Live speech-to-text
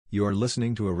You are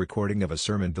listening to a recording of a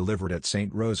sermon delivered at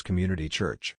St. Rose Community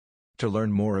Church. To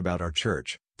learn more about our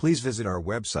church, please visit our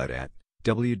website at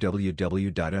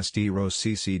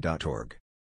www.sdrosecc.org.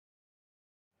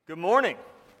 Good morning.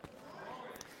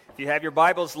 If you have your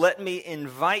Bibles, let me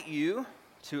invite you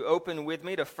to open with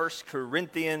me to 1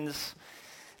 Corinthians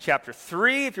chapter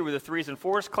 3. If you're with the 3s and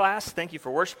 4s class, thank you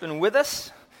for worshiping with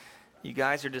us. You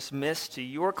guys are dismissed to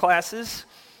your classes.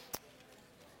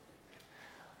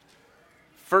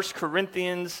 1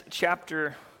 Corinthians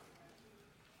chapter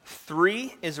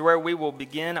 3 is where we will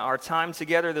begin our time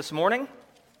together this morning.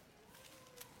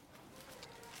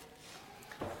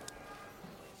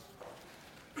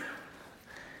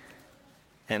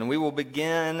 And we will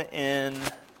begin in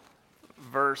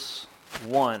verse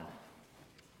 1.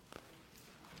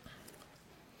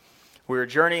 We're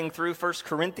journeying through 1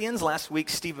 Corinthians. Last week,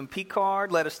 Stephen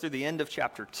Picard led us through the end of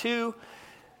chapter 2.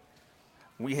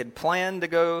 We had planned to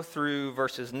go through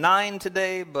verses 9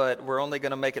 today, but we're only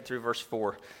going to make it through verse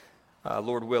 4,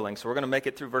 Lord willing. So we're going to make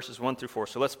it through verses 1 through 4.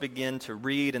 So let's begin to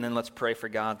read, and then let's pray for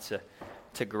God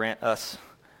to grant us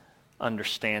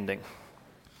understanding.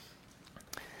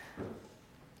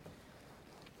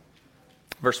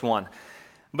 Verse 1.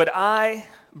 But I,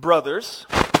 brothers,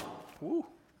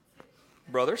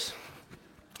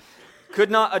 could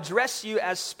not address you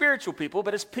as spiritual people,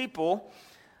 but as people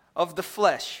of the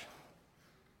flesh,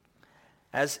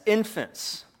 as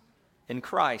infants in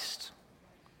Christ.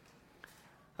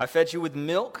 I fed you with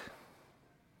milk,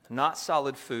 not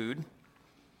solid food,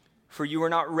 for you were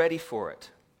not ready for it.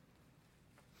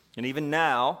 And even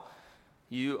now,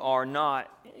 you are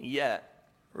not yet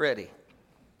ready.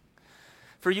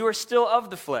 For you are still of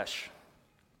the flesh.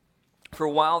 For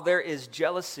while there is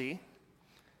jealousy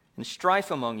and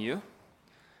strife among you,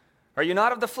 are you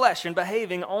not of the flesh and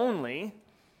behaving only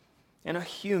in a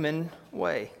human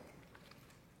way?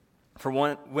 For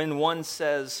when one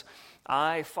says,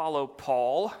 I follow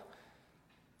Paul,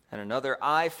 and another,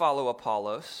 I follow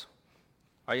Apollos,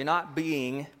 are you not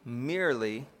being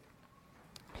merely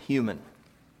human?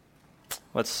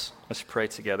 Let's pray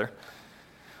together.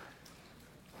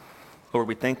 Lord,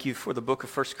 we thank you for the book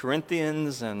of 1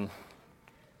 Corinthians and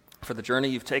for the journey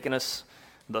you've taken us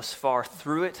thus far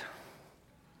through it.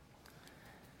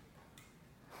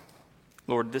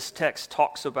 Lord, this text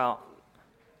talks about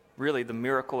really the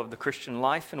miracle of the Christian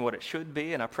life and what it should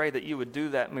be, and I pray that you would do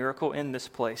that miracle in this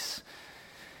place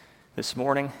this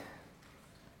morning,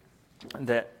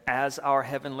 that as our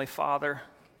Heavenly Father,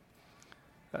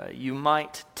 you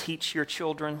might teach your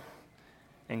children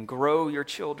and grow your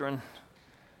children,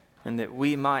 and that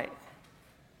we might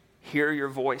hear your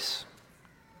voice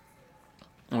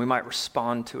and we might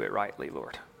respond to it rightly,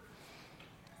 Lord.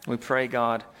 We pray,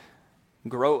 God,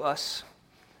 grow us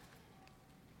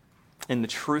in the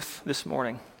truth this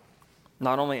morning,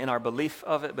 not only in our belief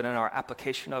of it, but in our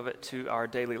application of it to our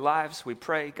daily lives. We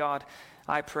pray, God,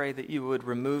 I pray that you would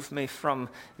remove me from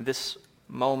this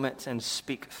moment and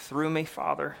speak through me,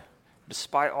 Father,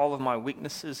 despite all of my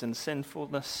weaknesses and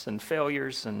sinfulness and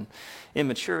failures and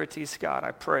immaturities. God,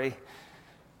 I pray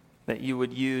that you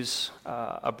would use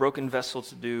a broken vessel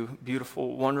to do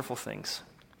beautiful, wonderful things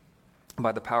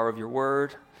by the power of your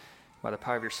word, by the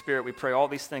power of your Spirit. We pray all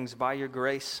these things by your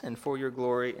grace and for your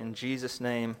glory. In Jesus'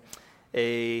 name,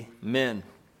 amen.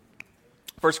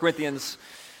 1 Corinthians,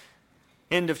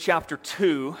 end of chapter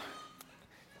 2,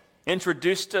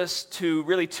 introduced us to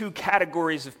really two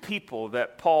categories of people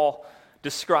that Paul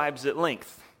describes at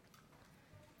length.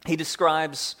 He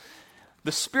describes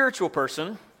the spiritual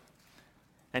person,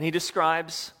 and he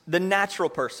describes the natural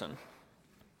person.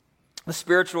 The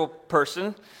spiritual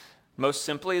person, most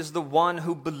simply, is the one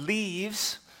who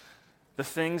believes the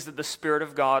things that the Spirit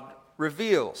of God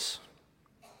reveals.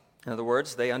 In other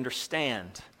words, they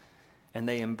understand and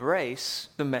they embrace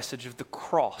the message of the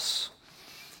cross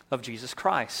of Jesus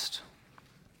Christ.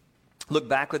 Look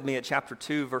back with me at chapter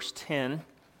 2, verse 10.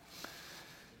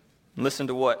 Listen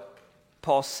to what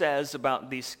Paul says about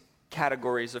these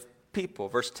categories of people.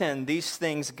 Verse 10, these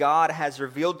things God has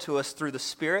revealed to us through the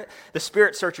Spirit. The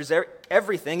Spirit searches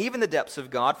everything, even the depths of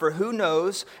God, for who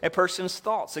knows a person's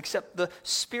thoughts except the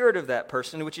Spirit of that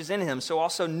person which is in him. So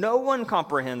also no one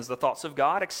comprehends the thoughts of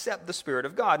God except the Spirit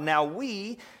of God. Now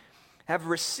we have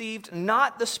received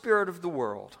not the spirit of the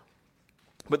world,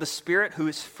 but the Spirit who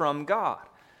is from God,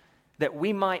 that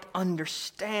we might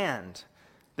understand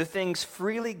the things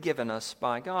freely given us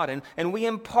by God. And we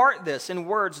impart this in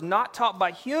words not taught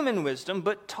by human wisdom,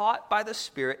 but taught by the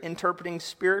Spirit, interpreting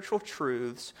spiritual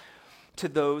truths to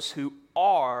those who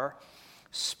are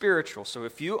spiritual. So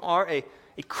if you are a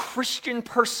Christian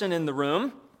person in the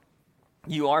room,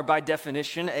 You are, by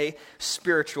definition, a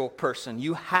spiritual person.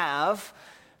 You have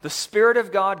the Spirit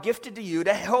of God gifted to you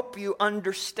to help you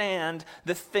understand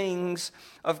the things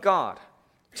of God.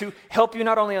 To help you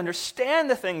not only understand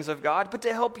the things of God, but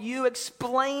to help you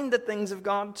explain the things of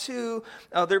God to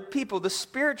other people. The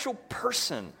spiritual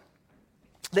person,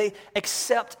 they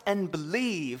accept and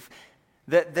believe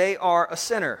that they are a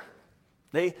sinner.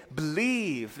 They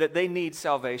believe that they need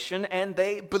salvation, and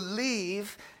they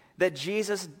believe that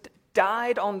Jesus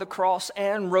died on the cross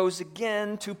and rose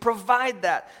again to provide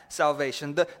that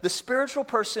salvation. The spiritual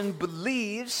person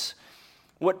believes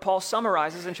what Paul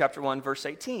summarizes in chapter 1, verse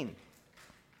 18.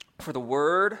 For the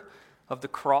word of the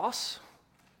cross,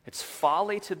 it's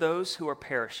folly to those who are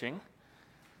perishing,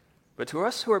 but to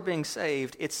us who are being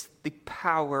saved, it's the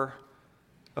power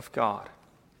of God.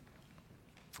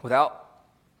 Without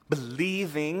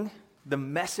believing the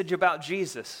message about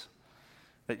Jesus,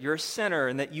 that you're a sinner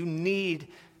and that you need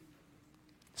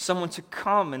someone to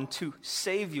come and to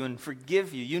save you and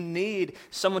forgive you. You need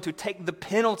someone to take the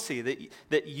penalty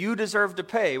that you deserve to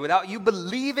pay. Without you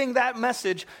believing that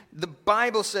message, the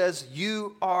Bible says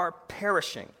you are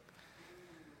perishing.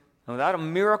 And without a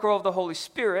miracle of the Holy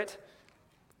Spirit,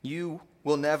 you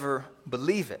will never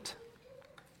believe it.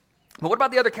 But what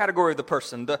about the other category of the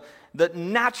person, the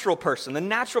natural person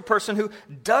who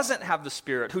doesn't have the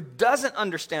Spirit, who doesn't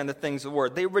understand the things of the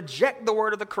Word? They reject the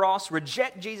word of the cross,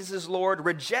 reject Jesus as Lord,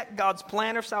 reject God's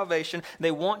plan of salvation.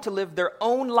 They want to live their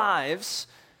own lives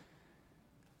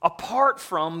apart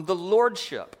from the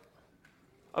lordship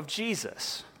of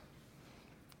Jesus.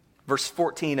 Verse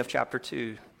 14 of chapter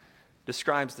 2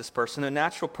 describes this person. A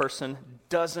natural person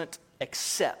doesn't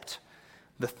accept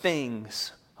the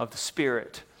things of the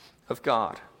Spirit of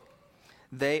God.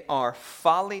 They are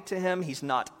folly to him. He's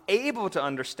not able to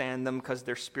understand them because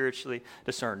they're spiritually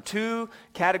discerned. Two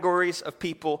categories of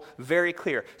people, very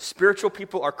clear. Spiritual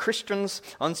people are Christians.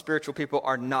 Unspiritual people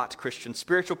are not Christians.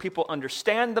 Spiritual people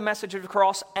understand the message of the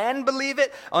cross and believe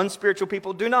it. Unspiritual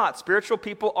people do not. Spiritual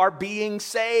people are being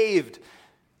saved.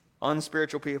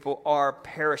 Unspiritual people are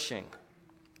perishing.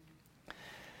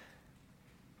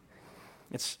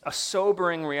 It's a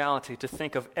sobering reality to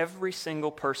think of every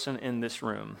single person in this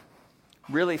room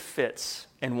really fits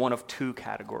in one of two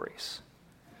categories.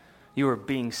 You are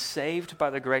being saved by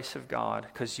the grace of God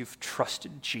because you've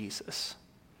trusted Jesus,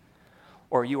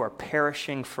 or you are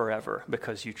perishing forever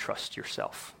because you trust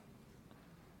yourself.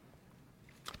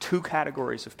 Two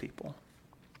categories of people.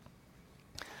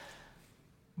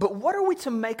 But what are we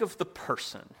to make of the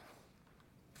person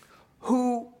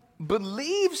who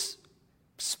believes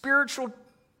spiritual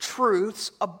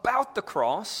truths about the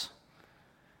cross,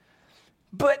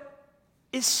 but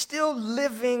is still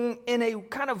living in a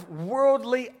kind of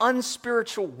worldly,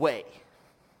 unspiritual way?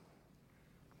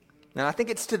 Now, I think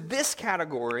it's to this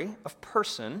category of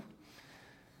person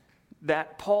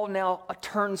that Paul now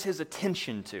turns his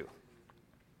attention to.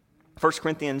 1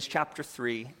 Corinthians chapter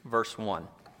 3, verse 1.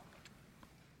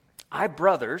 I,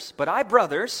 brothers,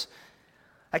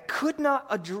 I could not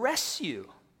address you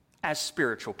as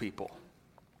spiritual people,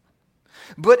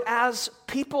 but as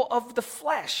people of the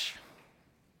flesh,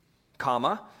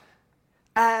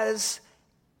 as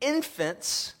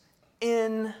infants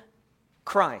in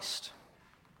Christ.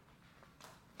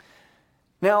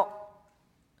 Now,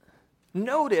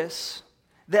 notice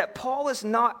that Paul is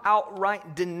not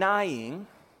outright denying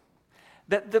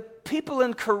that the people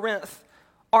in Corinth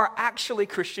are actually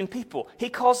Christian people. He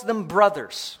calls them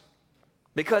brothers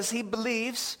because he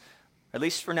believes, at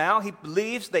least for now, he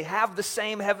believes they have the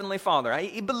same Heavenly Father.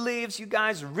 He believes you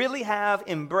guys really have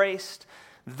embraced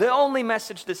the only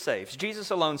message that saves.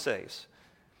 Jesus alone saves.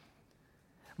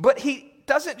 But he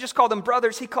doesn't just call them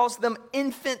brothers, he calls them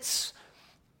infants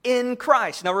in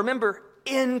Christ. Now remember,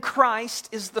 in Christ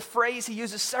is the phrase he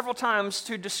uses several times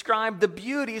to describe the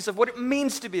beauties of what it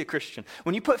means to be a Christian.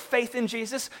 When you put faith in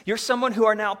Jesus, you're someone who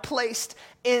are now placed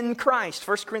in Christ.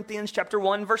 1 Corinthians chapter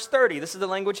 1, verse 30. This is the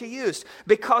language he used.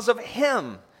 Because of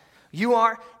him, you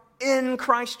are in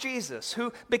Christ Jesus,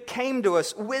 who became to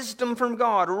us wisdom from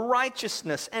God,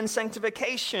 righteousness and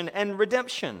sanctification and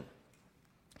redemption.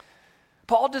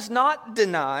 Paul does not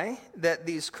deny that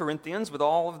these Corinthians, with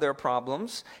all of their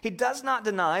problems, he does not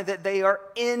deny that they are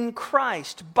in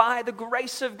Christ by the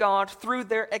grace of God through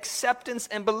their acceptance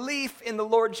and belief in the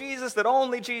Lord Jesus, that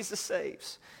only Jesus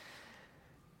saves.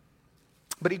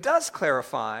 But he does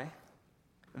clarify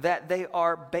that they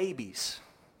are babies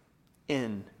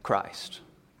in Christ.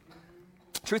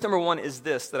 Truth number one is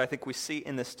this that I think we see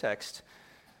in this text.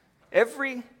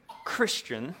 Every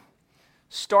Christian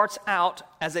starts out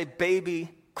as a baby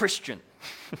Christian.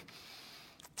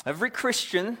 Every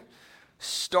Christian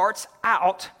starts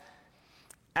out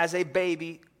as a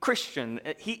baby Christian.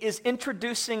 He is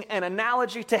introducing an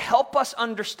analogy to help us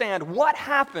understand what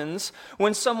happens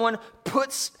when someone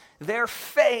puts their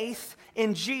faith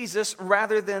in Jesus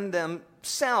rather than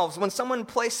themselves. When someone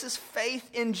places faith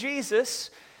in Jesus,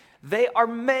 they are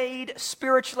made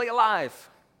spiritually alive.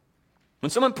 When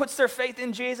someone puts their faith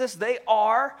in Jesus, they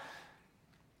are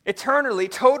eternally,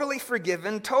 totally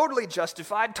forgiven, totally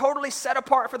justified, totally set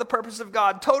apart for the purpose of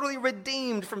God, totally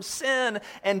redeemed from sin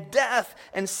and death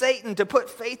and Satan. To put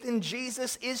faith in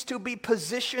Jesus is to be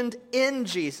positioned in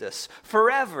Jesus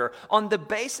forever on the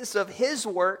basis of his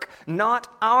work, not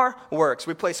our works.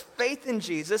 We place faith in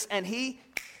Jesus and he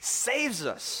saves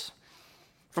us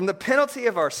from the penalty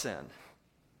of our sin.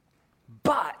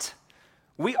 But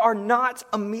we are not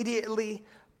immediately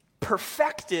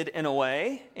perfected in a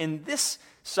way in this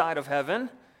side of heaven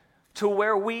to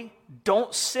where we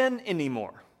don't sin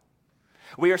anymore.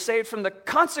 We are saved from the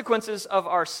consequences of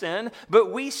our sin,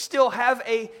 but we still have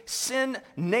a sin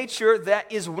nature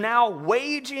that is now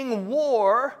waging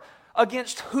war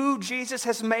against who Jesus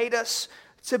has made us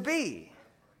to be.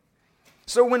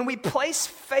 So when we place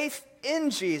faith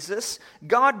in Jesus,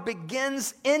 God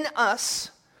begins in us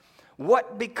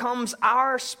what becomes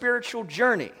our spiritual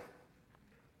journey.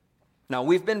 Now,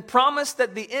 we've been promised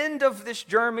that the end of this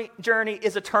journey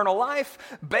is eternal life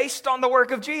based on the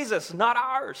work of Jesus, not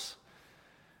ours.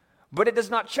 But it does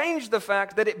not change the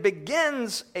fact that it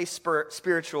begins a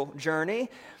spiritual journey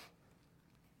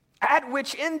at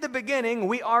which in the beginning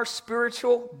we are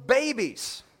spiritual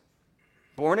babies.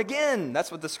 Born again,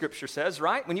 that's what the scripture says,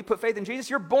 right? When you put faith in Jesus,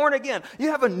 you're born again.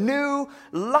 You have a new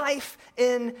life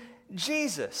in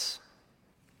Jesus.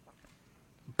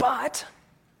 But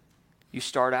you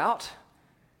start out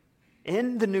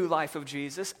in the new life of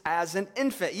Jesus as an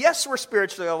infant. Yes, we're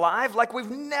spiritually alive like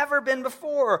we've never been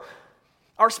before.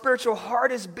 Our spiritual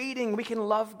heart is beating. We can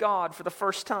love God for the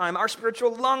first time. Our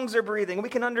spiritual lungs are breathing. We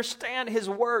can understand his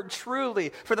word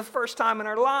truly for the first time in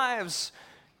our lives.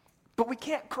 But we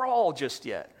can't crawl just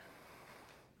yet.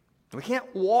 We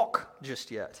can't walk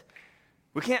just yet.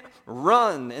 We can't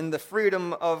run in the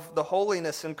freedom of the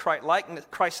holiness and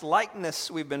Christ-likeness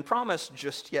we've been promised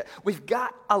just yet. We've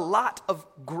got a lot of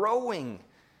growing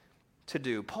to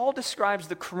do. Paul describes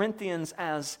the Corinthians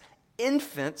as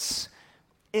infants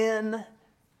in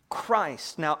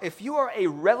Christ. Now, if you are a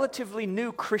relatively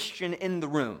new Christian in the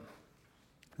room,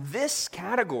 this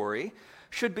category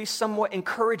should be somewhat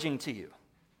encouraging to you.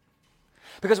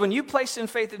 Because when you placed in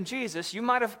faith in Jesus, you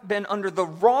might have been under the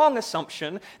wrong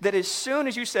assumption that as soon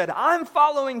as you said, I'm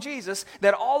following Jesus,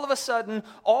 that all of a sudden,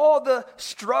 all the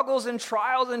struggles and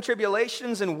trials and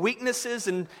tribulations and weaknesses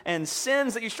and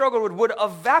sins that you struggled with would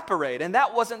evaporate. And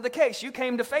that wasn't the case. You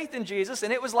came to faith in Jesus,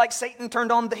 and it was like Satan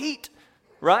turned on the heat,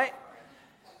 right?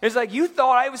 It's like you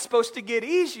thought I was supposed to get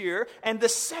easier, and the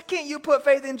second you put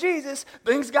faith in Jesus,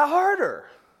 things got harder.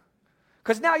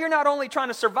 Because now you're not only trying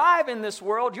to survive in this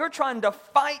world, you're trying to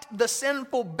fight the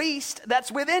sinful beast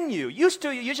that's within you. You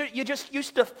just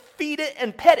used to feed it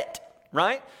and pet it,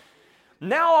 right?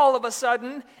 Now all of a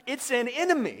sudden, it's an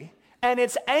enemy, and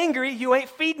it's angry, you ain't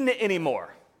feeding it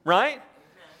anymore, right?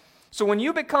 So when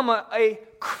you become a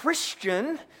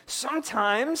Christian,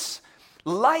 sometimes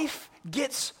life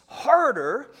gets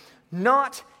harder,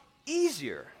 not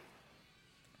easier.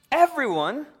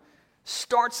 Everyone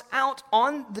starts out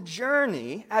on the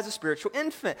journey as a spiritual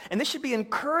infant. And this should be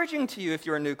encouraging to you if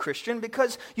you're a new Christian,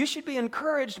 because you should be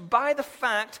encouraged by the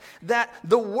fact that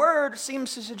the word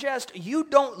seems to suggest you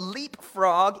don't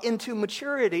leapfrog into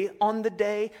maturity on the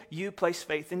day you place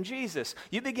faith in Jesus.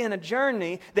 You begin a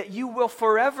journey that you will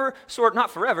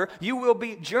you will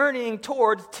be journeying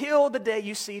toward till the day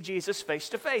you see Jesus face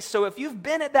to face. So if you've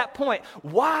been at that point,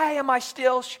 why am I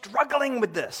still struggling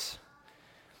with this?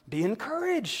 Be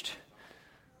encouraged.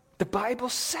 The Bible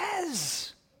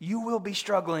says you will be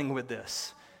struggling with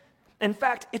this. In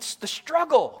fact, it's the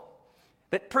struggle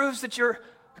that proves that you're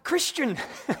a Christian.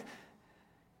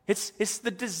 It's the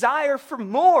desire for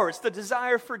more. It's the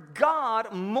desire for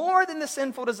God more than the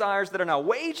sinful desires that are now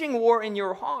waging war in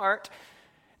your heart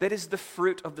that is the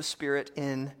fruit of the Spirit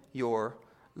in your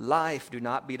life. Do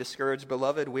not be discouraged,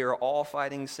 beloved. We are all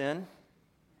fighting sin.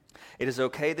 It is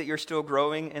okay that you're still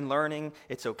growing and learning.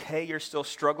 It's okay you're still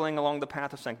struggling along the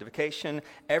path of sanctification.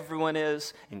 Everyone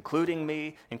is, including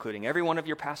me, including every one of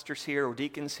your pastors here or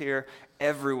deacons here.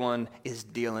 Everyone is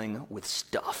dealing with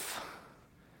stuff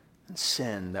and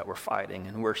sin that we're fighting,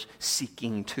 and we're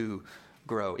seeking to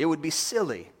grow. It would be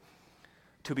silly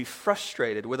to be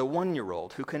frustrated with a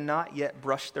 1-year-old who cannot yet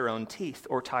brush their own teeth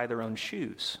or tie their own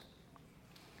shoes.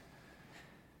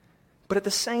 But at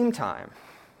the same time,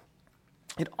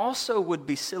 it also would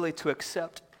be silly to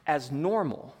accept as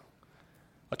normal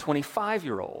a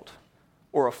 25-year-old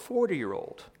or a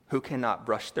 40-year-old who cannot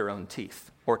brush their own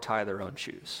teeth or tie their own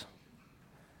shoes.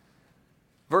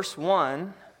 Verse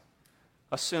 1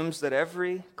 assumes that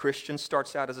every Christian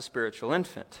starts out as a spiritual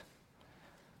infant.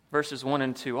 Verses 1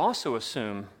 and 2 also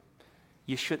assume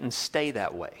you shouldn't stay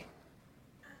that way.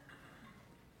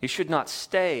 You should not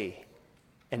stay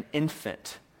an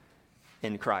infant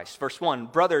in Christ. Verse 1,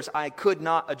 brothers, I could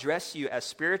not address you as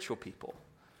spiritual people,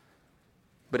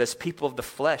 but as people of the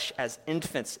flesh, as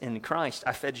infants in Christ.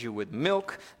 I fed you with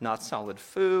milk, not solid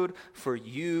food, for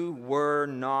you were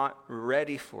not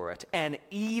ready for it. And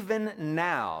even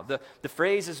now, the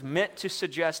phrase is meant to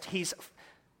suggest he's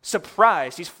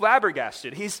surprised, he's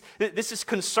flabbergasted, this is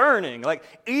concerning. Like,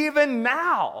 even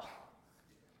now,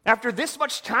 after this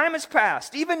much time has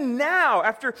passed, even now,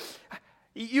 after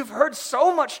you've heard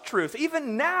so much truth,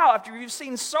 even now, after you've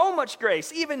seen so much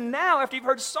grace, even now, after you've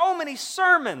heard so many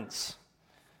sermons,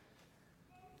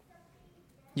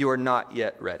 you are not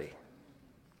yet ready.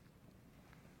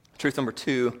 Truth number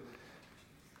 2,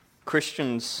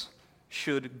 Christians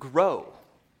should grow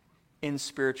in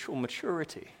spiritual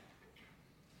maturity.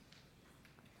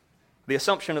 The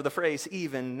assumption of the phrase,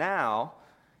 even now,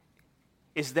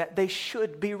 is that they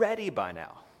should be ready by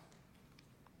now.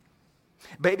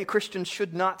 Baby Christians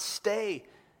should not stay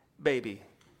baby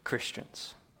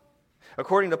Christians.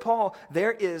 According to Paul,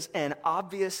 there is an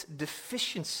obvious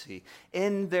deficiency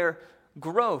in their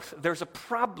growth. There's a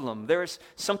problem. There's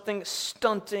something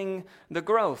stunting the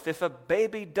growth. If a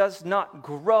baby does not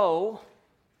grow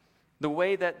the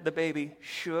way that the baby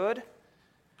should,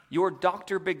 your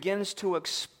doctor begins to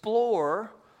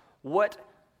explore what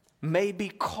may be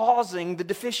causing the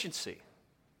deficiency.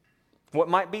 What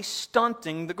might be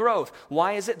stunting the growth?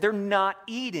 Why is it they're not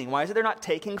eating? Why is it they're not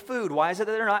taking food? Why is it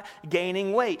that they're not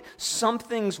gaining weight?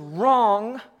 Something's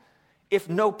wrong if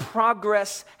no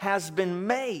progress has been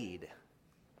made.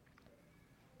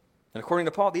 And according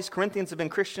to Paul, these Corinthians have been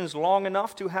Christians long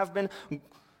enough to have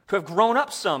grown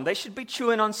up some. They should be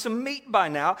chewing on some meat by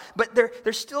now, but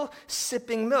they're still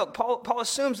sipping milk. Paul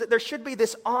assumes that there should be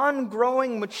this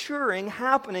ongoing maturing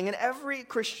happening in every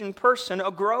Christian person,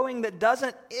 a growing that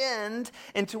doesn't end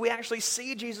until we actually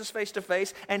see Jesus face to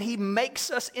face and he makes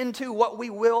us into what we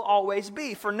will always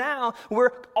be. For now,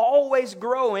 we're always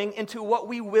growing into what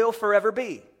we will forever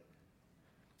be.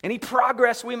 Any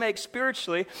progress we make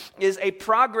spiritually is a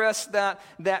progress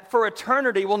that for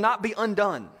eternity will not be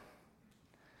undone.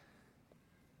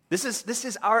 This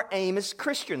is our aim as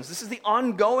Christians. This is the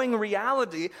ongoing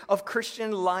reality of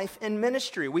Christian life and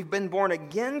ministry. We've been born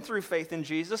again through faith in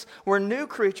Jesus. We're new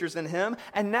creatures in Him.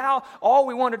 And now all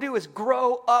we want to do is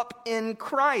grow up in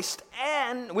Christ.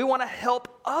 And we want to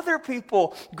help other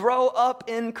people grow up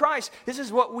in Christ. This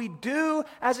is what we do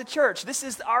as a church. This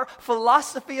is our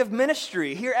philosophy of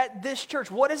ministry here at this church.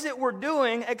 What is it we're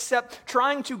doing except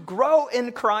trying to grow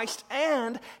in Christ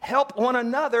and help one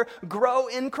another grow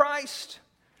in Christ?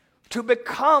 To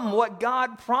become what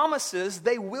God promises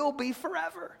they will be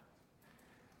forever.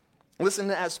 Listen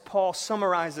as Paul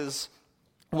summarizes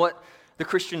what the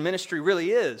Christian ministry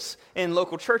really is in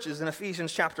local churches in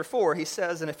Ephesians chapter 4. He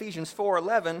says in Ephesians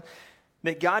 4:11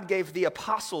 that God gave the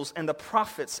apostles and the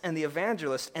prophets and the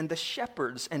evangelists and the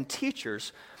shepherds and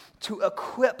teachers to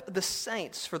equip the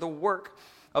saints for the work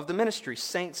of the ministry.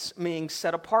 Saints meaning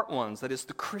set apart ones, that is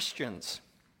the Christians,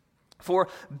 for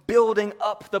building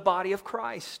up the body of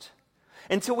Christ,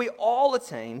 until we all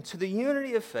attain to the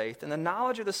unity of faith and the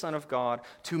knowledge of the Son of God,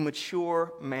 to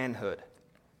mature manhood,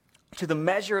 to the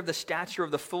measure of the stature of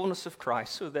the fullness of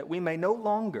Christ, so that we may no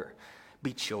longer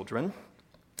be children,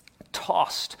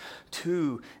 tossed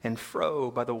to and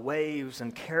fro by the waves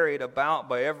and carried about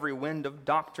by every wind of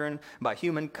doctrine, by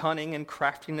human cunning and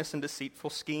craftiness and deceitful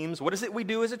schemes. What is it we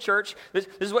do as a church? This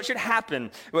is what should happen.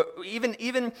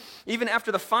 Even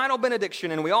after the final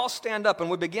benediction and we all stand up and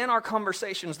we begin our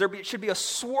conversations, should be a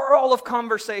swirl of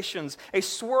conversations, a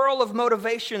swirl of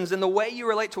motivations in the way you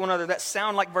relate to one another that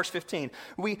sound like verse 15.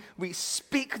 We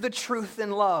speak the truth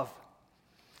in love.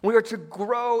 We are to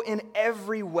grow in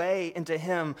every way into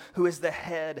Him who is the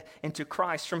head, into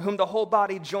Christ, from whom the whole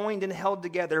body joined and held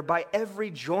together by every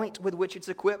joint with which it's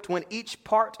equipped. When each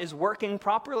part is working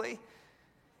properly,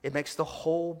 it makes the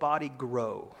whole body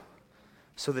grow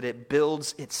so that it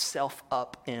builds itself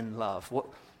up in love. What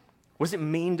does it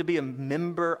mean to be a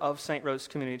member of St. Rose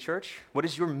Community Church? What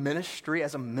is your ministry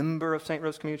as a member of St.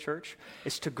 Rose Community Church?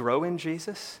 It's to grow in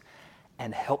Jesus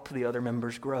and help the other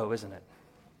members grow, isn't it?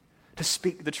 To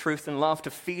speak the truth in love, to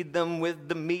feed them with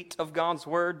the meat of God's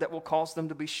word that will cause them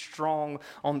to be strong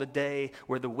on the day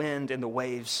where the wind and the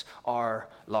waves are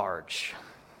large.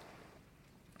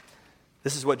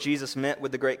 This is what Jesus meant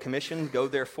with the Great Commission. Go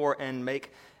therefore and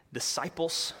make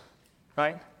disciples,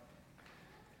 right?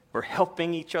 We're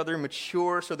helping each other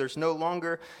mature so there's no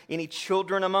longer any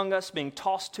children among us being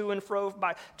tossed to and fro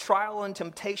by trial and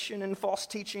temptation and false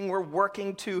teaching. We're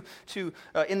working to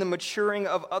in the maturing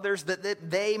of others,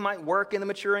 that they might work in the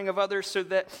maturing of others, so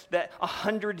that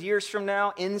 100 years from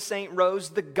now in St.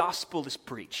 Rose, the gospel is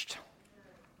preached.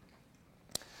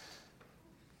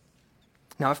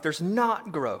 Now, if there's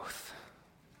not growth,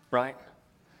 right?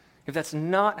 If that's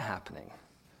not happening,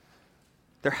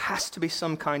 there has to be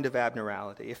some kind of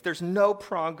abnormality. If there's no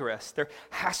progress, there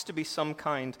has to be some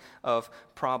kind of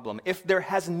problem. If there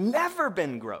has never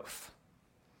been growth,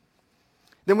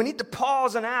 then we need to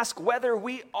pause and ask whether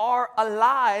we are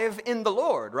alive in the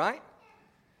Lord, right?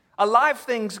 Alive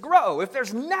things grow. If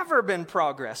there's never been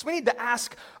progress, we need to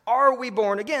ask, are we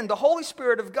born again? The Holy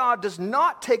Spirit of God does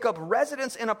not take up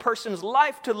residence in a person's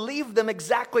life to leave them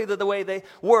exactly the way they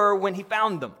were when he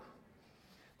found them.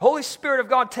 Holy Spirit of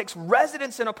God takes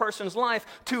residence in a person's life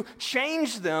to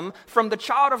change them from the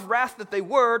child of wrath that they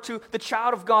were to the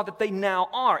child of God that they now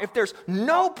are. If there's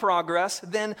no progress,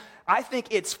 then I think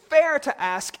it's fair to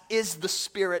ask, is the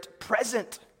Spirit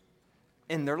present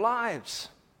in their lives?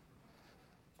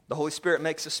 The Holy Spirit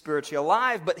makes us spiritually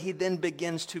alive, but he then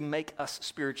begins to make us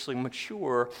spiritually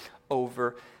mature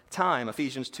over time.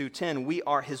 Ephesians 2:10, we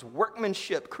are his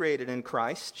workmanship created in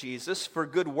Christ Jesus for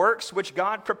good works which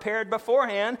God prepared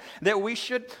beforehand that we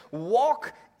should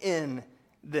walk in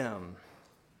them.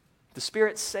 The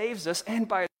Spirit saves us, and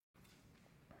by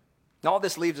all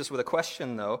this leaves us with a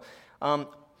question, though.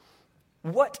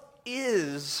 What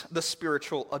is the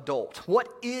spiritual adult? What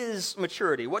is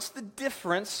maturity? What's the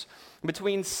difference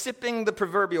between sipping the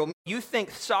proverbial? You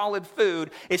think solid food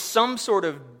is some sort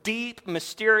of deep,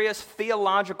 mysterious,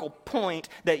 theological point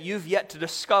that you've yet to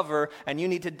discover and you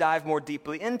need to dive more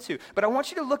deeply into. But I want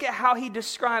you to look at how he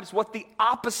describes what the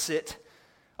opposite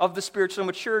of the spiritual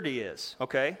maturity is,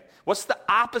 okay? What's the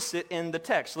opposite in the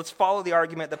text? Let's follow the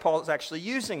argument that Paul is actually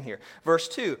using here. Verse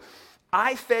 2,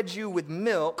 I fed you with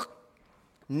milk,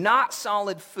 not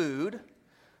solid food,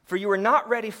 for you were not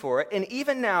ready for it, and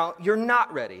even now you're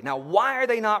not ready. Now, why are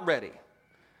they not ready?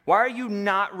 Why are you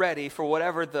not ready for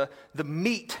whatever the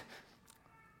meat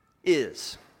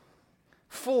is?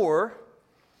 For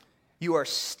you are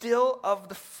still of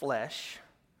the flesh,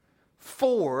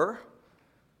 for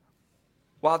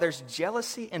while there's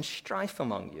jealousy and strife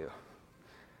among you,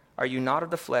 are you not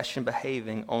of the flesh and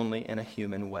behaving only in a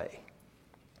human way?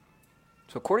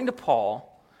 So according to Paul,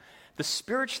 the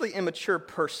spiritually immature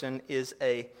person is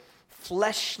a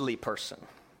fleshly person.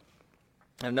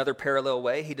 In another parallel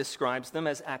way, he describes them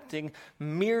as acting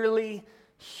merely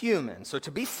human. So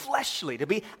to be fleshly, to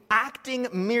be acting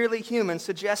merely human,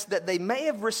 suggests that they may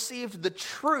have received the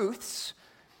truths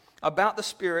about the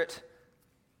Spirit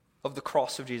of the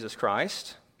cross of Jesus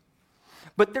Christ,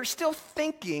 but they're still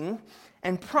thinking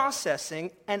and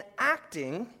processing and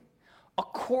acting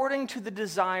according to the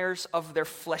desires of their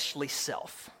fleshly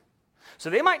self. So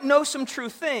they might know some true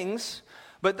things,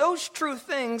 but those true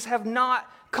things have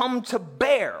not come to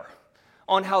bear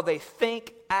on how they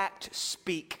think, act,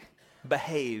 speak,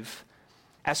 behave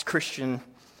as Christian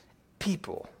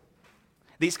people.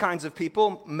 These kinds of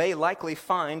people may likely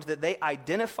find that they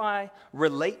identify,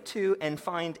 relate to, and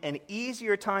find an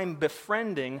easier time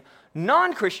befriending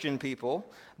non-Christian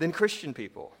people than Christian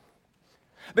people,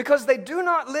 because they do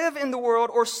not live in the world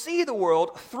or see the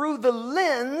world through the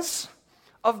lens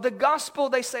of the gospel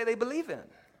they say they believe in.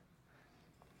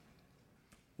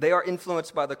 They are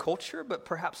influenced by the culture, but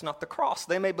perhaps not the cross.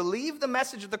 They may believe the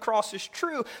message of the cross is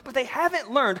true, but they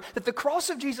haven't learned that the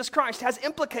cross of Jesus Christ has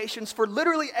implications for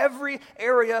literally every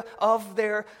area of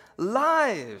their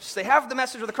lives. They have the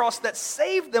message of the cross that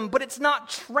saved them, but it's not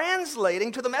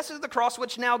translating to the message of the cross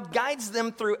which now guides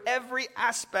them through every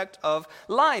aspect of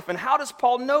life. And how does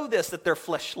Paul know this, that they're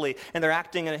fleshly and they're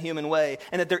acting in a human way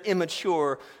and that they're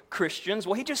immature Christians?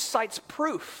 Well, he just cites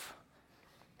proof.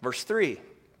 Verse 3.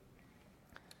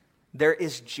 There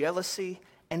is jealousy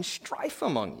and strife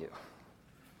among you.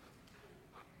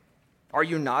 Are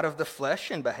you not of the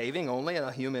flesh and behaving only in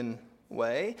a human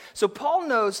way? So Paul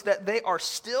knows that they are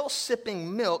still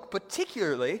sipping milk,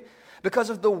 particularly because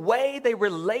of the way they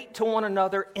relate to one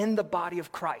another in the body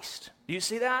of Christ. Do you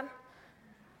see that?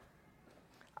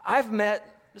 I've met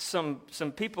some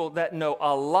people that know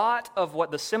a lot of what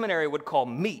the seminary would call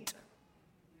meat,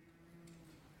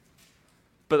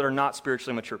 but are not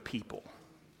spiritually mature people.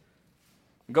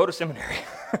 Go to seminary.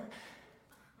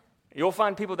 You'll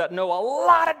find people that know a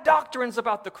lot of doctrines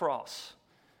about the cross,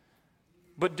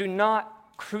 but do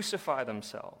not crucify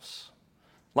themselves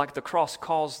like the cross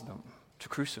calls them to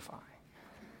crucify.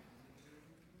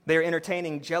 They are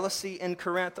entertaining jealousy in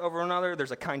Corinth over another.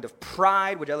 There's a kind of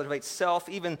pride which elevates self,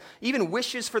 even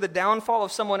wishes for the downfall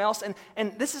of someone else.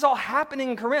 And this is all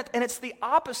happening in Corinth, and it's the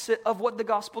opposite of what the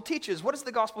gospel teaches. What does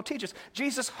the gospel teach us?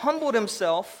 Jesus humbled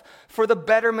himself for the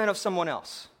betterment of someone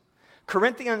else.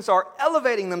 Corinthians are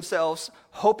elevating themselves,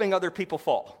 hoping other people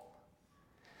fall.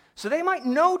 So they might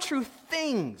know true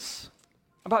things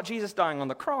about Jesus dying on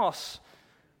the cross,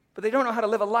 but they don't know how to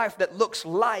live a life that looks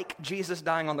like Jesus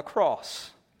dying on the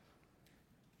cross,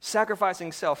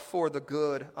 sacrificing self for the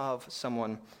good of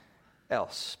someone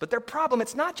else. But their problem,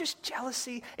 it's not just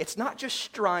jealousy, it's not just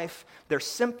strife, they're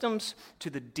symptoms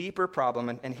to the deeper problem,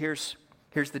 and here's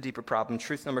the deeper problem.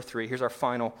 Truth number 3, here's our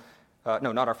final,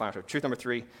 no, not our final truth. Truth number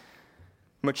 3,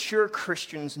 mature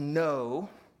Christians know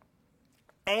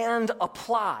and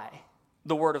apply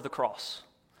the word of the cross.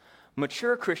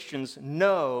 Mature Christians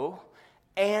know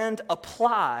and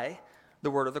apply the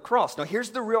word of the cross. Now,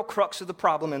 here's the real crux of the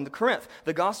problem in the Corinth.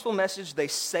 The gospel message they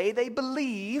say they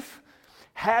believe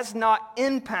has not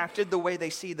impacted the way they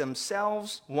see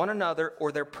themselves, one another,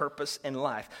 or their purpose in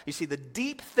life. You see, the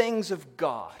deep things of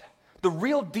God, the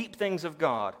real deep things of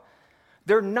God,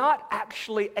 they're not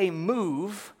actually a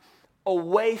move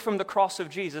away from the cross of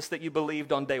Jesus that you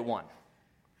believed on day one.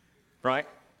 Right?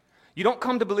 You don't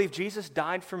come to believe Jesus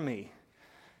died for me,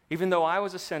 even though I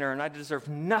was a sinner and I deserved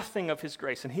nothing of his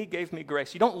grace, and he gave me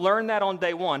grace. You don't learn that on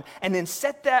day one and then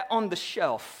set that on the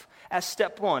shelf as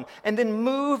step 1 and then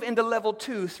move into level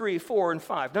 2, 3, 4, and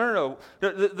 5. No.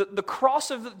 The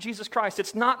cross of Jesus Christ,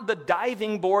 it's not the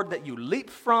diving board that you leap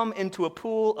from into a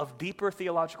pool of deeper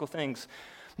theological things.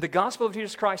 The gospel of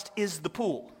Jesus Christ is the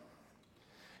pool.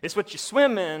 It's what you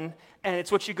swim in, and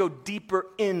it's what you go deeper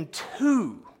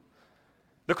into.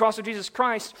 The cross of Jesus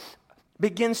Christ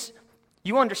begins,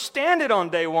 you understand it on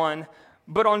day 1,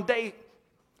 but on day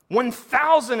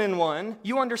 1001,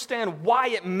 you understand why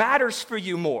it matters for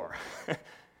you more,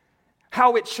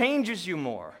 how it changes you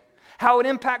more, how it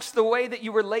impacts the way that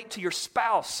you relate to your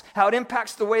spouse, how it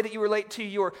impacts the way that you relate to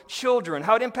your children,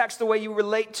 how it impacts the way you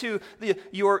relate to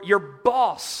your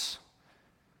boss,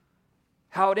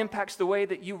 how it impacts the way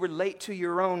that you relate to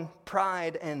your own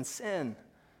pride and sin.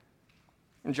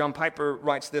 And John Piper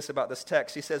writes this about this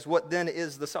text. He says, what then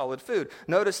is the solid food?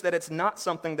 Notice that it's not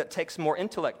something that takes more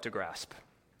intellect to grasp.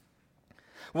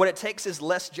 What it takes is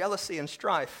less jealousy and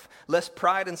strife, less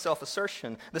pride and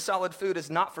self-assertion. The solid food is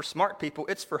not for smart people,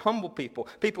 it's for humble people,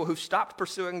 people who've stopped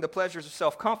pursuing the pleasures of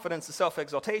self-confidence and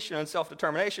self-exaltation and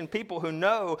self-determination, people who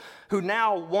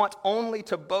now want only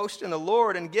to boast in the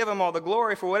Lord and give him all the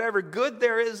glory for whatever good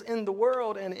there is in the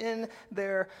world and in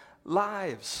their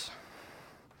lives.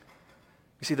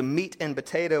 You see, the meat and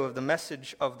potato of the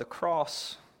message of the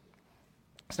cross,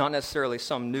 it's not necessarily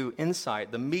some new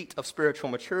insight. The meat of spiritual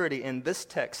maturity in this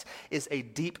text is a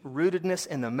deep rootedness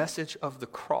in the message of the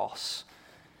cross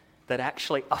that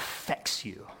actually affects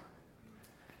you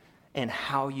and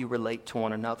how you relate to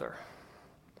one another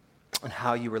and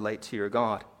how you relate to your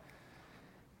God.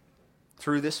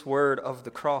 Through this word of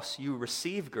the cross, you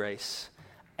receive grace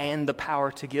and the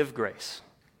power to give grace.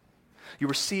 You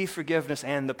receive forgiveness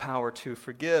and the power to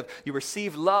forgive. You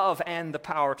receive love and the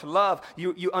power to love.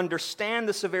 You understand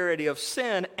the severity of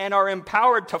sin and are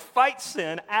empowered to fight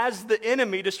sin as the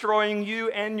enemy destroying you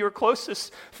and your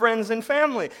closest friends and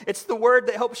family. It's the word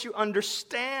that helps you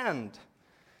understand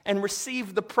and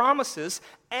receive the promises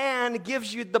and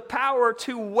gives you the power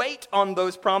to wait on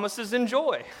those promises in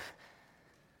joy.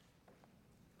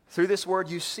 Through this word,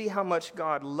 you see how much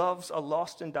God loves a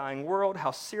lost and dying world,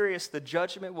 how serious the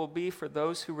judgment will be for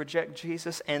those who reject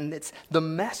Jesus, and it's the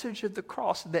message of the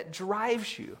cross that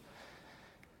drives you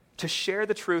to share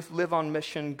the truth, live on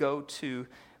mission, go to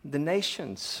the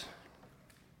nations.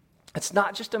 It's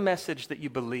not just a message that you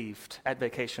believed at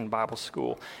Vacation Bible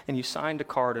School and you signed a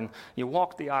card and you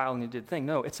walked the aisle and you did the thing.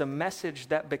 No, it's a message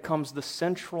that becomes the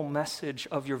central message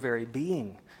of your very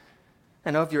being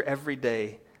and of your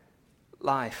everyday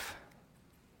life.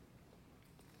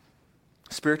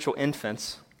 Spiritual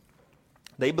infants,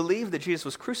 they believe that Jesus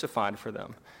was crucified for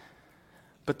them,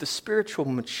 but the spiritual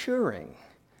maturing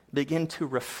begin to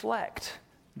reflect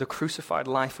the crucified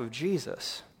life of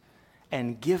Jesus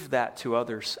and give that to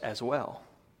others as well.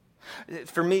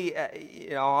 For me,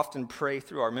 I often pray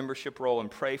through our membership role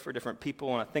and pray for different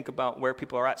people, and I think about where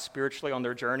people are at spiritually on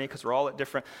their journey because we're all at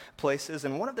different places,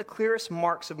 and one of the clearest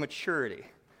marks of maturity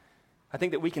I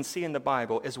think that we can see in the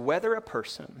Bible is whether a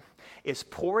person is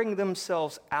pouring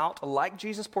themselves out like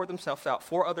Jesus poured themselves out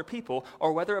for other people,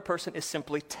 or whether a person is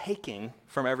simply taking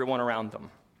from everyone around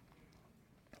them.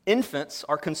 Infants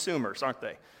are consumers, aren't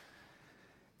they?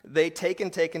 They take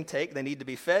and take and take. They need to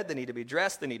be fed. They need to be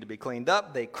dressed. They need to be cleaned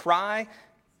up. They cry.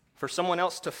 for someone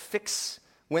else to fix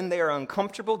when they are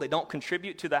uncomfortable. They don't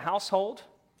contribute to the household,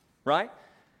 right?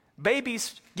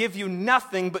 Babies give you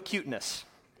nothing but cuteness,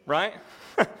 right?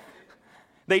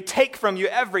 They take from you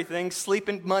everything, sleep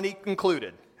and money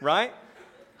included, right?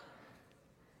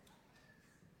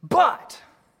 But,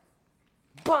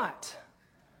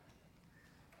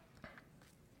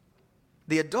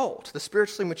 the adult, the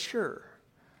spiritually mature,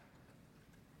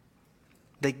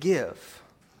 they give.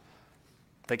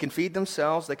 They can feed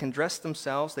themselves, they can dress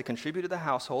themselves, they contribute to the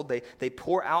household, they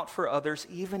pour out for others,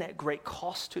 even at great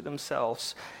cost to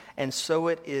themselves. And so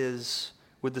it is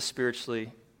with the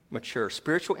spiritually mature.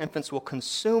 Spiritual infants will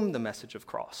consume the message of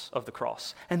the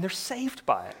cross, and they're saved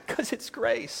by it because it's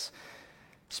grace.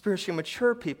 Spiritually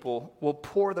mature people will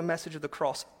pour the message of the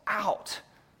cross out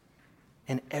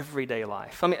in everyday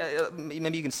life. I mean,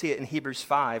 maybe you can see it in Hebrews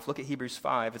 5. Look at Hebrews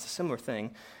 5. It's a similar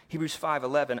thing. Hebrews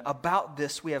 5:11. About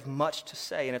this we have much to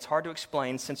say, and it's hard to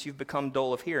explain since you've become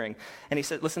dull of hearing. And he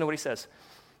said, listen to what he says.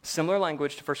 Similar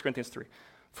language to 1 Corinthians 3.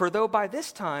 For though by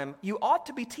this time you ought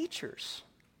to be teachers,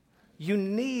 you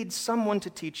need someone to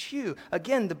teach you.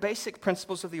 Again, the basic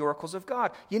principles of the oracles of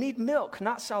God. You need milk,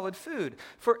 not solid food.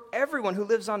 For everyone who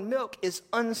lives on milk is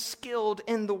unskilled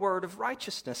in the word of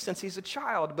righteousness, since he's a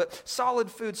child. But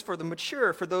solid food's for the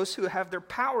mature, for those who have their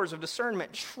powers of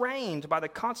discernment trained by the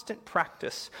constant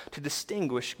practice to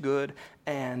distinguish good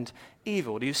and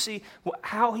evil. Do you see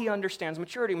how he understands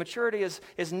maturity? Maturity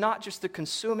is not just the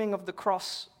consuming of the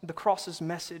cross's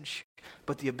message,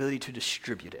 but the ability to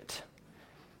distribute it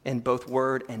in both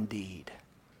word and deed.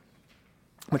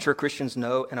 Mature Christians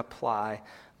know and apply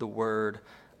the word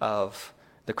of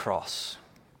the cross.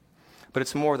 But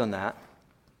it's more than that.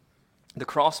 The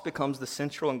cross becomes the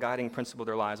central and guiding principle of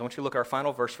their lives. I want you to look at our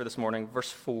final verse for this morning,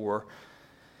 verse 4.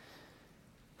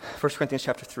 1 Corinthians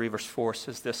chapter 3, verse 4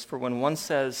 says this, for when one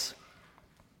says,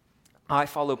 I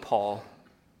follow Paul,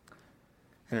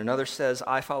 and another says,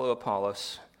 I follow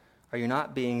Apollos, are you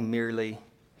not being merely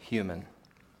human?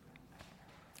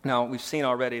 Now, we've seen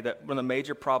already that one of the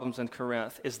major problems in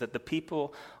Corinth is that the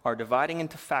people are dividing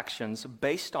into factions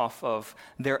based off of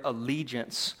their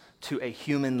allegiance to a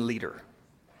human leader.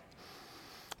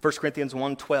 1 Corinthians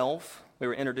 1:12, we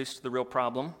were introduced to the real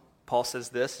problem. Paul says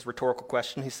this, a rhetorical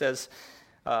question. He says,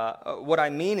 what I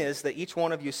mean is that each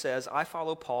one of you says, I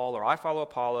follow Paul, or I follow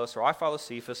Apollos, or I follow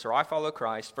Cephas, or I follow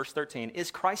Christ. Verse 13, is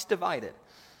Christ divided?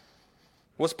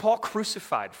 Was Paul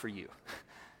crucified for you?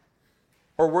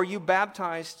 Or were you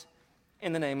baptized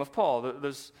in the name of Paul?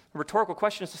 There's rhetorical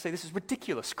questions to say this is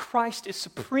ridiculous. Christ is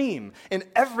supreme in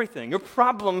everything. Your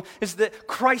problem is that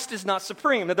Christ is not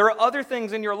supreme, that there are other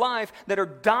things in your life that are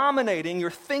dominating your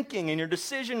thinking and your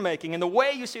decision-making and the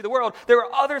way you see the world. There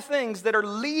are other things that are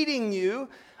leading you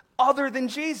other than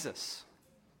Jesus.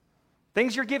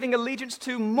 Things you're giving allegiance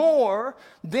to more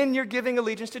than you're giving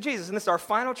allegiance to Jesus. And this is our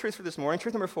final truth for this morning.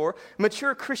 Truth number 4,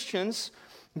 mature Christians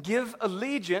give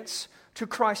allegiance to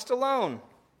Christ alone.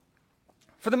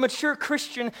 For the mature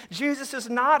Christian, Jesus is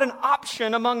not an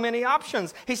option among many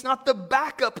options. He's not the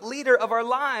backup leader of our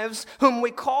lives whom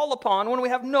we call upon when we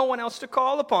have no one else to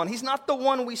call upon. He's not the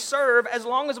one we serve as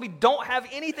long as we don't have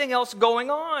anything else going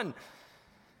on.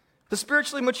 The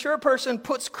spiritually mature person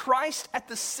puts Christ at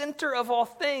the center of all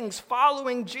things.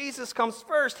 Following Jesus comes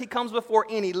first. He comes before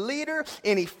any leader,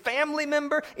 any family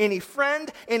member, any friend,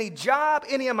 any job,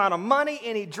 any amount of money,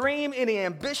 any dream, any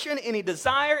ambition, any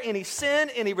desire, any sin,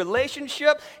 any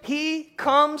relationship. He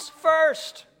comes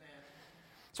first.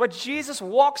 That's why Jesus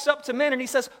walks up to men and he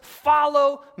says,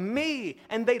 follow me.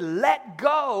 And they let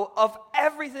go of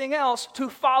everything else to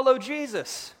follow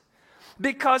Jesus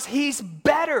because he's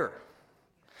better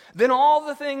than all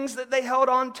the things that they held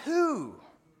on to.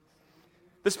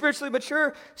 The spiritually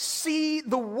mature see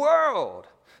the world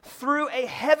through a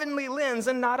heavenly lens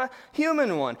and not a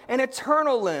human one, an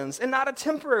eternal lens and not a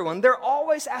temporary one. They're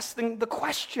always asking the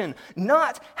question,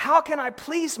 not how can I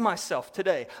please myself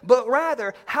today, but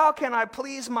rather how can I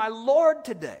please my Lord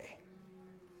today?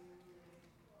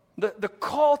 The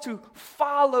call to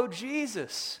follow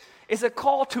Jesus is a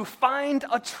call to find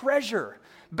a treasure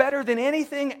better than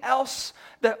anything else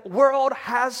that world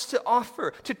has to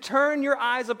offer, to turn your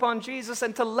eyes upon Jesus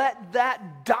and to let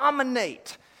that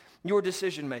dominate your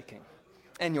decision making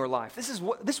and your life.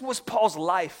 This was Paul's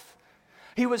life.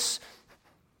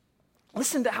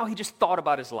 Listen to how he just thought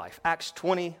about his life. Acts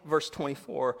 20, verse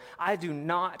 24. I do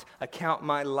not account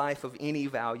my life of any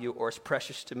value or as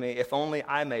precious to me, if only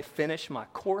I may finish my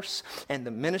course and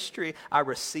the ministry I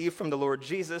received from the Lord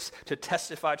Jesus to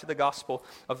testify to the gospel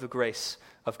of the grace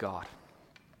of God.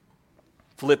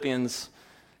 Philippians,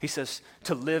 he says,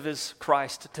 to live is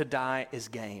Christ, to die is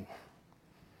gain.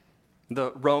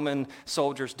 The Roman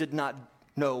soldiers did not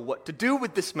know what to do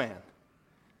with this man.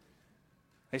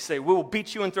 They say, we will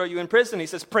beat you and throw you in prison. He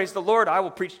says, praise the Lord, I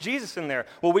will preach Jesus in there.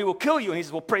 Well, we will kill you. And he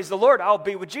says, well, praise the Lord, I'll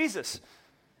be with Jesus.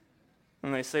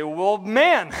 And they say, well,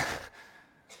 man,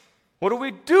 what do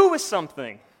we do with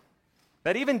something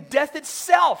that even death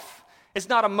itself is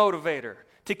not a motivator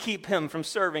to keep him from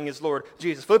serving his Lord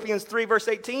Jesus? Philippians 3, verse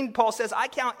 18, Paul says, I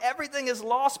count everything as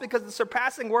loss because of the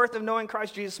surpassing worth of knowing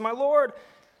Christ Jesus my Lord.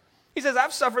 He says,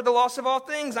 I've suffered the loss of all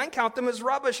things. I count them as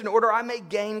rubbish in order I may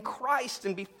gain Christ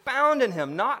and be found in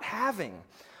him, not having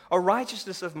a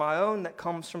righteousness of my own that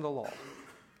comes from the law,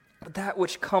 but that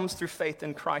which comes through faith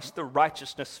in Christ, the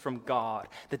righteousness from God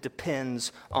that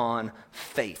depends on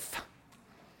faith,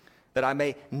 that I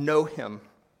may know him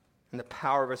in the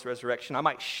power of his resurrection. I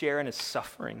might share in his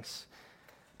sufferings,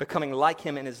 becoming like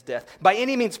him in his death, by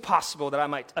any means possible that I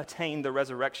might attain the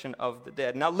resurrection of the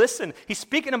dead. Now listen, he's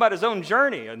speaking about his own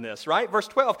journey in this, right? Verse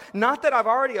 12, not that I've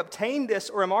already obtained this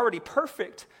or am already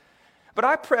perfect, but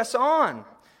I press on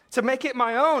to make it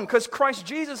my own because Christ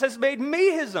Jesus has made me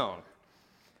his own.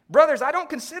 Brothers, I don't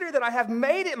consider that I have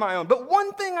made it my own, but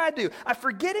one thing I do, I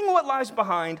forgetting what lies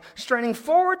behind, straining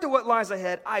forward to what lies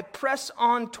ahead, I press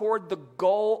on toward the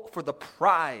goal for the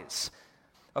prize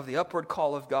of the upward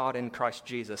call of God in Christ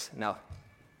Jesus. Now,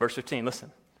 verse 15,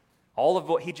 listen. All of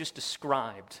what he just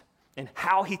described and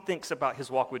how he thinks about his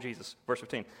walk with Jesus. Verse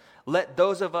 15, let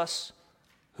those of us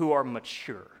who are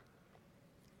mature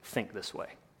think this way.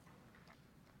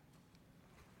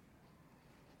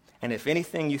 And if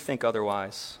anything you think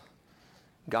otherwise,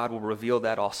 God will reveal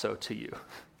that also to you.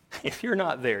 If you're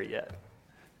not there yet,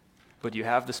 but you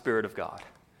have the Spirit of God,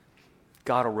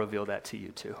 God will reveal that to you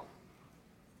too.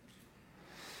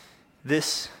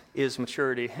 This is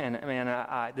maturity, and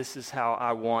man, this is how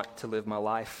I want to live my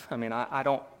life. I mean, I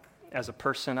don't, as a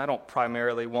person, I don't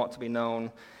primarily want to be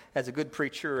known as a good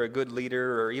preacher or a good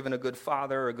leader or even a good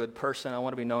father or a good person. I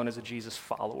want to be known as a Jesus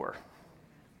follower.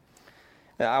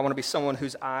 I want to be someone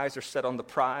whose eyes are set on the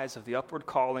prize of the upward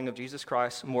calling of Jesus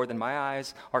Christ more than my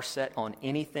eyes are set on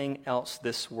anything else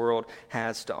this world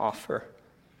has to offer.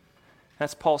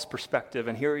 That's Paul's perspective,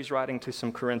 and here he's writing to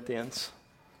some Corinthians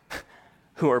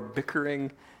who are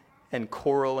bickering and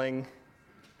quarreling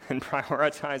and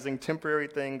prioritizing temporary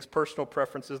things, personal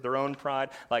preferences, their own pride,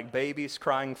 like babies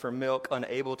crying for milk,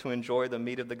 unable to enjoy the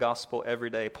meat of the gospel every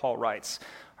day. Paul writes,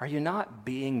 are you not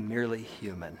being merely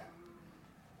human?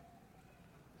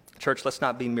 Church, let's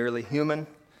not be merely human.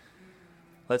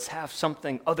 Let's have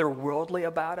something otherworldly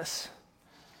about us,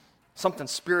 something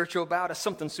spiritual about us,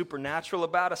 something supernatural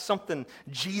about us, something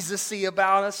Jesus-y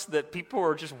about us that people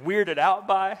are just weirded out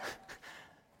by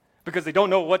because they don't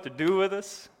know what to do with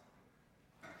us.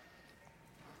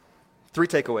 3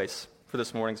 takeaways for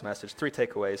this morning's message. 3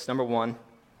 takeaways. Number 1,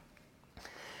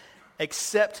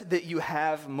 accept that you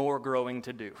have more growing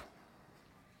to do.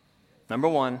 Number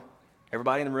 1,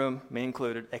 everybody in the room, me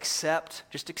included,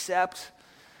 just accept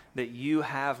that you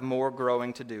have more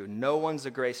growing to do. No one's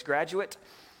a grace graduate.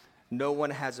 No one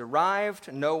has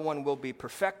arrived. No one will be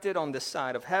perfected on this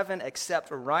side of heaven,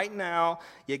 except right now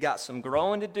you got some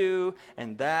growing to do,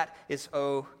 and that is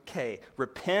okay.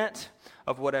 Repent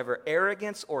of whatever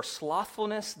arrogance or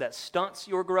slothfulness that stunts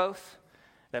your growth,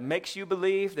 that makes you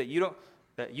believe that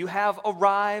you have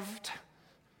arrived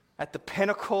at the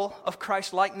pinnacle of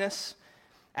Christ likeness.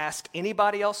 Ask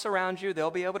anybody else around you. They'll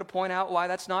be able to point out why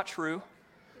that's not true.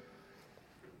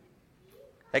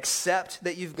 Accept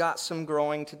that you've got some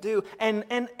growing to do. And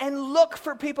look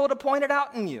for people to point it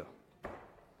out in you.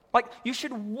 Like, you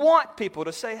should want people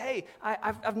to say, hey,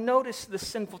 I've noticed this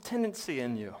sinful tendency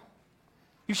in you.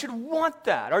 You should want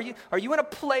that. Are you in a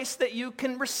place that you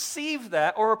can receive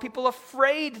that, or are people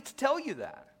afraid to tell you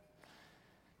that?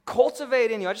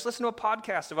 Cultivate in you. I just listened to a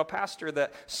podcast of a pastor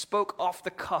that spoke off the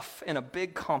cuff in a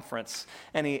big conference,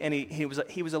 and he was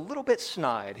a little bit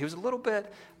snide. He was a little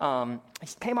bit, he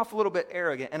came off a little bit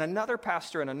arrogant. And another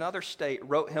pastor in another state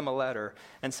wrote him a letter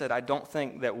and said, I don't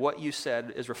think that what you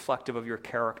said is reflective of your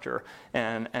character,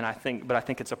 and I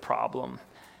think it's a problem.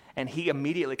 And he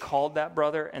immediately called that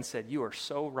brother and said, you are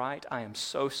so right. I am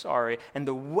so sorry. And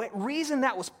the reason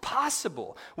that was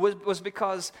possible was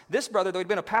because this brother, though he'd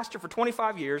been a pastor for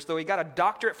 25 years, though he got a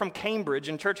doctorate from Cambridge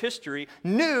in church history,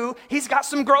 knew he's got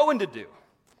some growing to do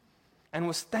and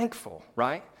was thankful,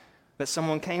 right, that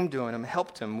someone came to him and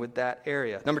helped him with that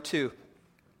area. Number 2,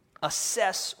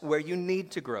 assess where you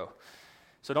need to grow.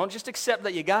 So don't just accept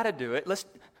that you got to do it. Let's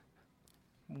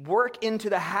work into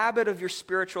the habit of your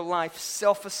spiritual life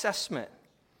self-assessment.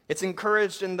 It's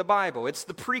encouraged in the Bible. It's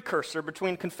the precursor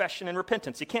between confession and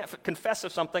repentance. You can't confess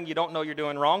of something you don't know you're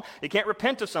doing wrong. You can't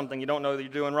repent of something you don't know that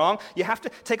you're doing wrong. You have to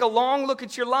take a long look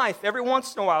at your life every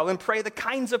once in a while and pray the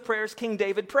kinds of prayers King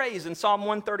David prays in Psalm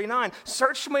 139.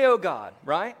 Search me, O God,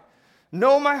 right?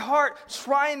 Know my heart,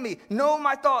 try me, know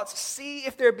my thoughts. See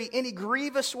if there be any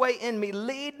grievous way in me.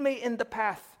 Lead me in the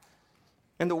path,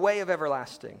 in the way of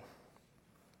everlasting.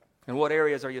 In what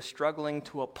areas are you struggling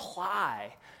to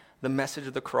apply the message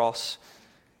of the cross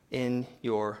in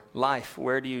your life?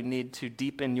 Where do you need to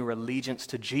deepen your allegiance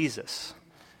to Jesus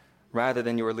rather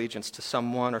than your allegiance to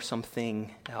someone or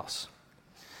something else?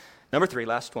 Number 3,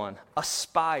 last one,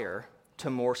 aspire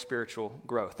to more spiritual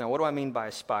growth. Now, what do I mean by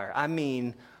aspire? I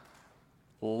mean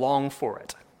long for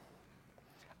it.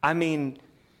 I mean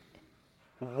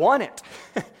want it.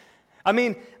 I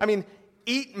mean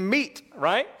eat meat,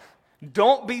 right?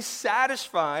 Don't be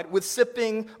satisfied with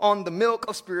sipping on the milk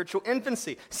of spiritual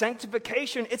infancy.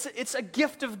 Sanctification, it's a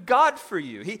gift of God for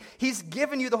you. He's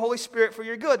given you the Holy Spirit for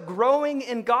your good. Growing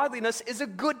in godliness is a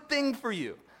good thing for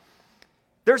you.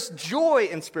 There's joy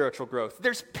in spiritual growth.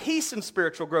 There's peace in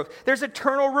spiritual growth. There's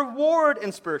eternal reward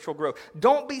in spiritual growth.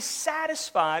 Don't be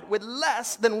satisfied with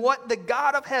less than what the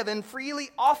God of heaven freely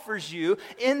offers you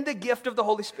in the gift of the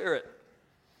Holy Spirit.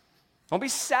 Don't be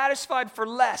satisfied for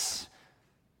less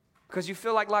because you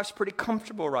feel like life's pretty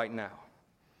comfortable right now.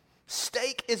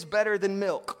 Steak is better than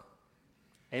milk.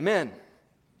 Amen.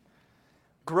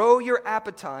 Grow your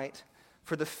appetite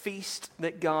for the feast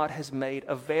that God has made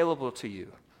available to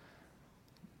you.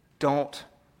 Don't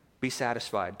be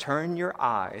satisfied. Turn your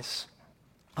eyes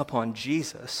upon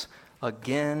Jesus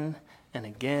again and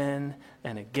again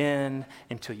and again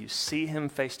until you see him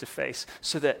face to face.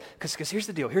 So that, because here's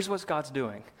the deal. Here's what God's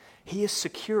doing. He is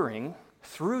securing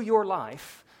through your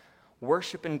life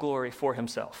worship and glory for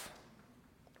himself,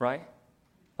 right?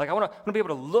 Like I want to be able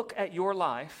to look at your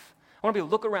life. I want to be able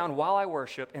to look around while I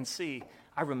worship and see,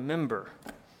 I remember,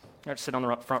 I sit on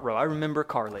the front row, I remember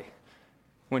Carly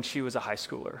when she was a high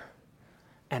schooler.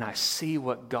 And I see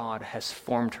what God has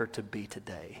formed her to be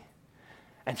today.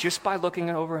 And just by looking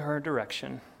over her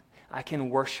direction, I can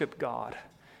worship God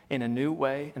in a new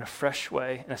way, in a fresh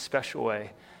way, in a special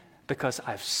way, because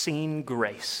I've seen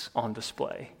grace on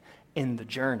display in the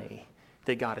journey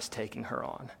that God is taking her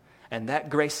on. And that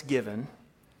grace given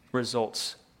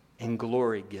results in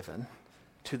glory given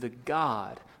to the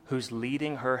God who's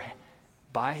leading her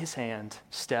by his hand,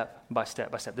 step by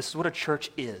step by step. This is what a church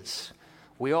is.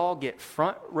 We all get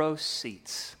front row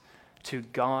seats to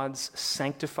God's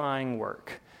sanctifying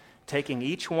work, taking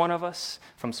each one of us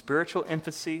from spiritual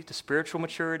infancy to spiritual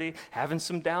maturity, having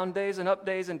some down days and up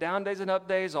days and down days and up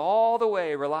days, all the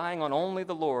way relying on only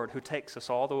the Lord who takes us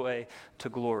all the way to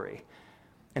glory.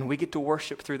 And we get to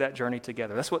worship through that journey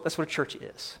together. That's what a church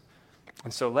is.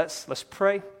 And so let's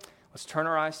pray. Let's turn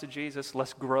our eyes to Jesus.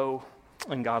 Let's grow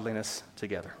in godliness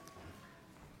together.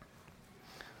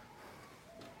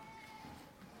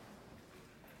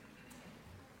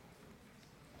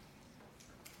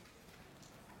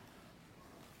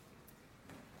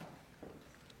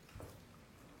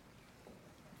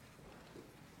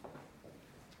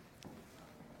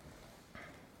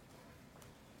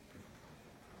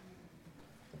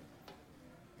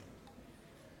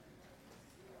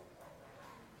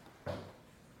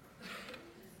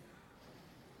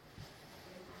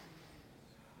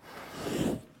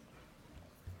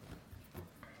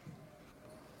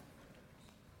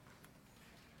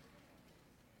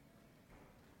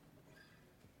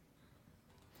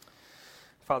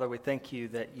 Father, we thank you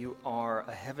that you are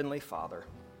a heavenly Father,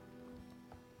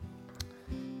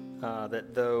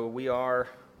 that though we are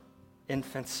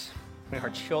infants, we are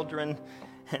children,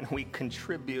 and we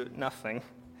contribute nothing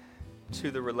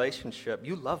to the relationship,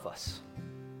 you love us,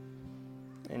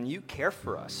 and you care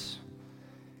for us,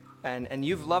 and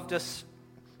you've loved us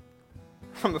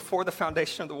from before the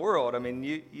foundation of the world. I mean,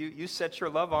 you set your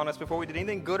love on us before we did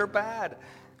anything good or bad.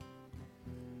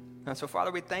 And so,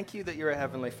 Father, we thank you that you're a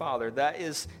heavenly Father that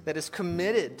is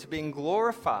committed to being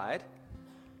glorified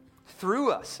through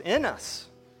us, in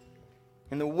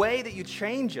the way that you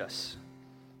change us,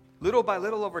 little by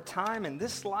little over time in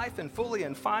this life and fully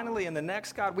and finally in the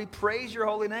next. God, we praise your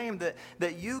holy name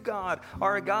that you, God,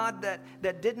 are a God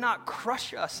that did not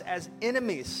crush us as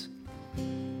enemies,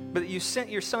 but that you sent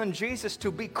your Son Jesus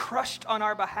to be crushed on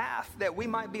our behalf, that we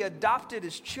might be adopted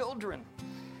as children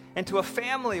into a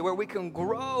family where we can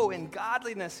grow in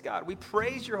godliness. God, we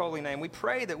praise your holy name. We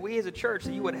pray that we as a church,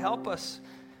 that you would help us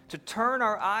to turn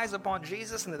our eyes upon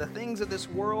Jesus and that the things of this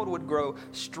world would grow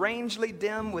strangely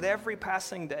dim with every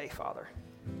passing day, Father.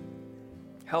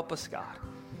 Help us, God,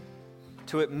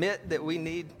 to admit that we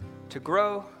need to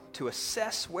grow, to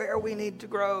assess where we need to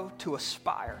grow, to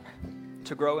aspire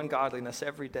to grow in godliness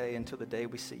every day until the day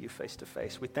we see you face to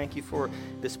face. We thank you for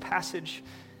this passage.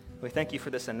 We thank you for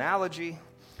this analogy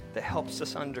that helps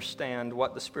us understand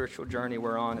what the spiritual journey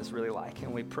we're on is really like.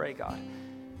 And we pray, God,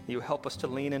 you help us to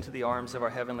lean into the arms of our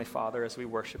Heavenly Father as we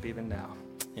worship even now.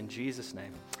 In Jesus'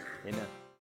 name, amen.